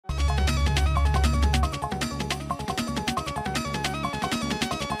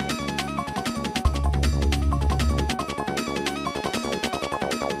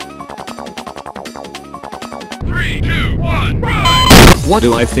What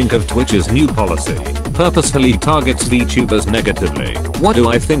do I think of Twitch's new policy? Purposefully targets VTubers negatively. What do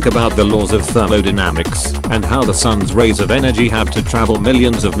I think about the laws of thermodynamics and how the sun's rays of energy have to travel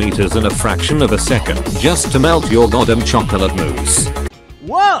millions of meters in a fraction of a second just to melt your goddamn chocolate mousse?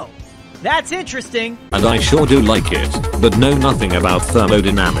 Whoa! That's interesting. And I sure do like it, but know nothing about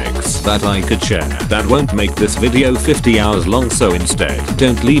thermodynamics that I could share. That won't make this video 50 hours long, so instead,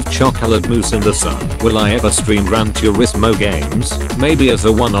 don't leave chocolate mousse in the sun. Will I ever stream Gran Turismo games? Maybe as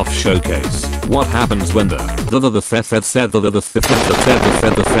a one-off showcase. What happens when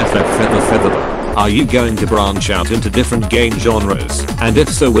Are you going to branch out into different game genres? And if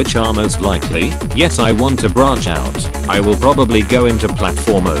so, which are most likely? Yes, I want to branch out. I will probably go into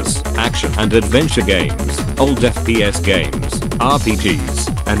platformers, action and adventure games, old FPS games,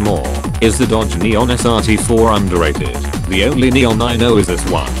 RPGs, and more. Is the Dodge Neon SRT4 underrated? The only Neon I know is this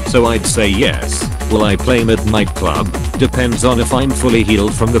one, so I'd say yes. Will I play Midnight Club? Depends on if I'm fully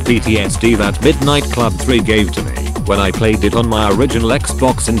healed from the PTSD that Midnight Club 3 gave to me when I played it on my original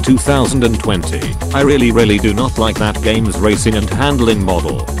Xbox in 2020. I really do not like that game's racing and handling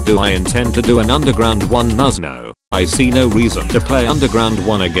model. Do I intend to do an Underground 1? No. I see no reason to play Underground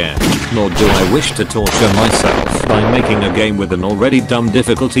 1 again, nor do I wish to torture myself by making a game with an already dumb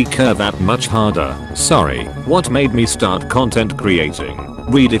difficulty curve that much harder. Sorry, what made me start content creating?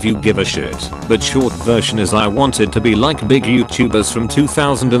 Read if you give a shit, but short version is I wanted to be like big YouTubers from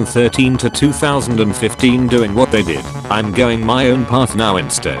 2013 to 2015 doing what they did. I'm going my own path now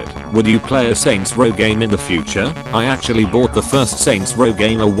instead. Would you play a Saints Row game in the future? I actually bought the first Saints Row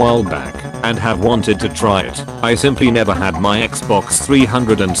game a while back and have wanted to try it. I simply never had my Xbox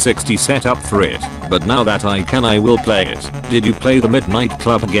 360 set up for it, but now that I can, I will play it. Did you play the Midnight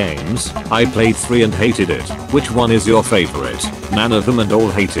Club games? I played 3 and hated it. Which one is your favorite? None of them and all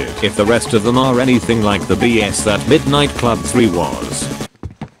hate it. If the rest of them are anything like the BS that Midnight Club 3 was.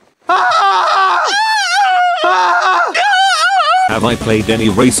 Have I played any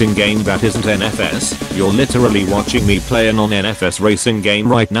racing game that isn't NFS? You're literally watching me play a non-NFS racing game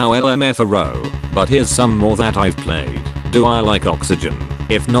right now, LMFAO. But here's some more that I've played. Do I like Oxygen?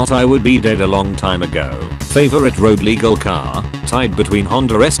 If not, I would be dead a long time ago. Favorite road legal car? Tied between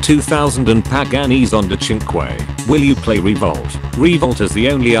Honda S2000 and Pagani's Honda Cinque. Will you play Revolt? Revolt is the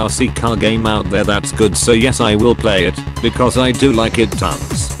only RC car game out there that's good, so yes, I will play it, because I do like it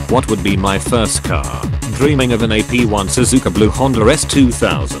tons. What would be my first car? Dreaming of an AP1 Suzuka Blue Honda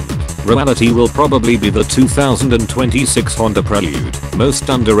S2000. Reality will probably be the 2026 Honda Prelude. Most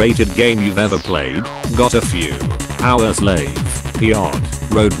underrated game you've ever played? Got a few. Power Slave, P.O.D.,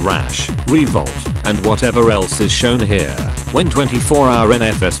 Road Rash, Revolt, and whatever else is shown here. When 24-hour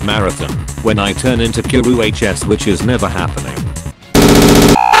NFS marathon, when I turn into Kuru HS, which is never happening.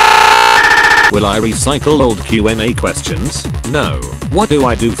 Will I recycle old Q&A questions? No. What do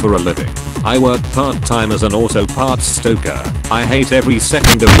I do for a living? I work part-time as an auto parts stoker. I hate every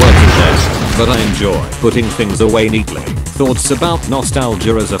second of working there, but I enjoy putting things away neatly. Thoughts about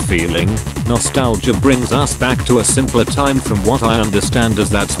nostalgia as a feeling? Nostalgia brings us back to a simpler time, from what I understand,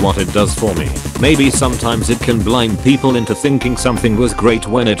 as that's what it does for me. Maybe sometimes it can blind people into thinking something was great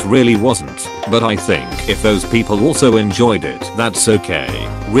when it really wasn't, but I think if those people also enjoyed it, that's okay.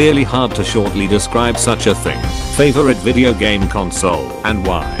 Really hard to shortly describe such a thing. Favorite video game console and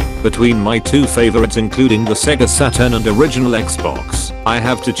why? Between my two favorites, including the Sega Saturn and original Xbox, I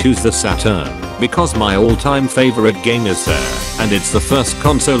have to choose the Saturn, because my all-time favorite game is there, and it's the first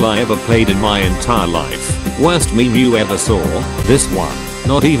console I ever played in my entire life. Worst meme you ever saw? This one.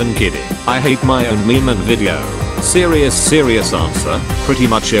 Not even kidding. I hate my own meme and video. Serious answer. Pretty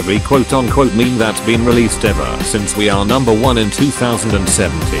much every quote-unquote meme that's been released ever since we are #1 in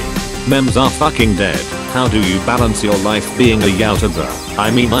 2017. Memes are fucking dead. How do you balance your life being a YouTuber?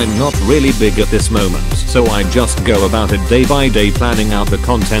 I mean, I'm not really big at this moment, so I just go about it day by day, planning out the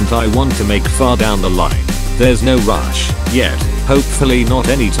content I want to make far down the line. There's no rush yet, hopefully not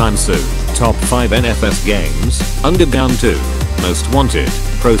anytime soon. Top 5 NFS games: Underground 2, Most Wanted,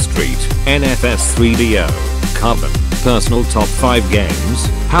 Pro Street, NFS 3DO, Carbon. Personal top 5 games: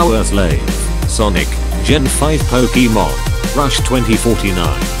 Power Slave, Sonic, Gen 5 Pokemon, Rush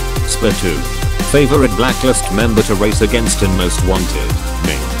 2049, Splatoon. Favorite Blacklist member to race against in Most Wanted?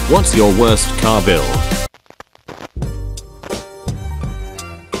 Me. What's your worst car build?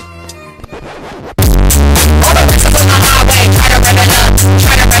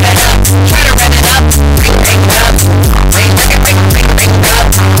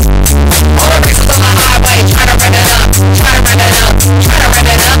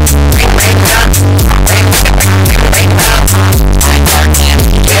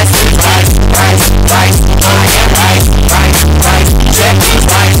 Check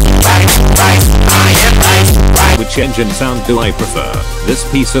Which engine sound do I prefer? This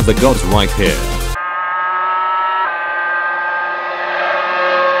piece of the gods right here.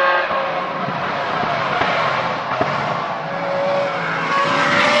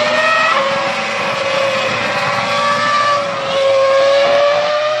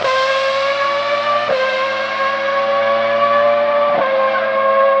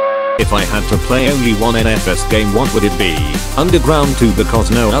 If I had to play only one NFS game, what would it be? Underground 2,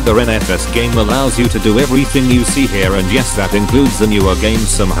 because no other NFS game allows you to do everything you see here, and yes, that includes the newer games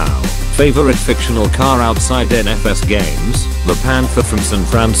somehow. Favorite fictional car outside NFS games? The Panther from San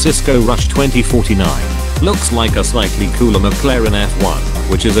Francisco Rush 2049. Looks like a slightly cooler McLaren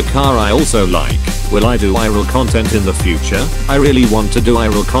F1, which is a car I also like. Will I do IRL content in the future? I really want to do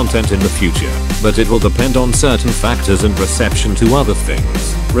IRL content in the future, but it will depend on certain factors and reception to other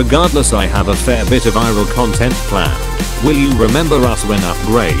things. Regardless, I have a fair bit of IRL content planned. Will you remember us when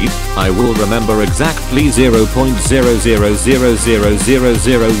upgrade? I will remember exactly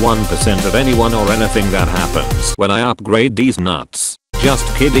 0.0000001% of anyone or anything that happens when I upgrade these nuts. Just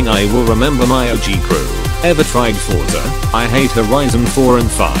kidding, I will remember my OG crew. Ever tried Forza? I hate Horizon 4 and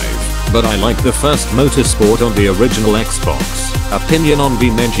 5, but I like the first Motorsport on the original Xbox. Opinion on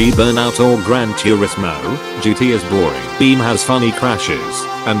BeamNG, Burnout or Gran Turismo? GT is boring. Beam has funny crashes,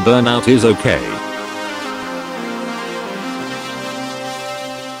 and Burnout is okay.